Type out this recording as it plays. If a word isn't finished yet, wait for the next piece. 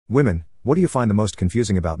Women, what do you find the most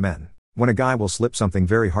confusing about men? When a guy will slip something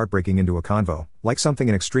very heartbreaking into a convo, like something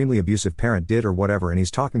an extremely abusive parent did or whatever, and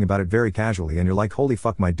he's talking about it very casually and you're like, holy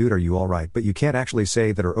fuck my dude, are you alright? But you can't actually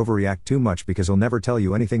say that or overreact too much because he'll never tell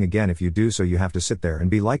you anything again if you do, so you have to sit there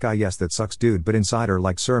and be like, ah yes that sucks dude, but inside are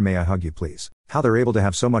like, sir may I hug you please? How they're able to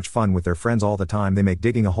have so much fun with their friends all the time, they make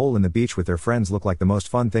digging a hole in the beach with their friends look like the most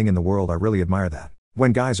fun thing in the world. I really admire that.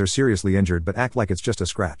 When guys are seriously injured but act like it's just a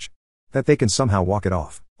scratch, that they can somehow walk it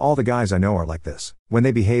off. All the guys I know are like this. When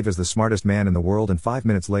they behave as the smartest man in the world and 5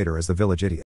 minutes later as the village idiot.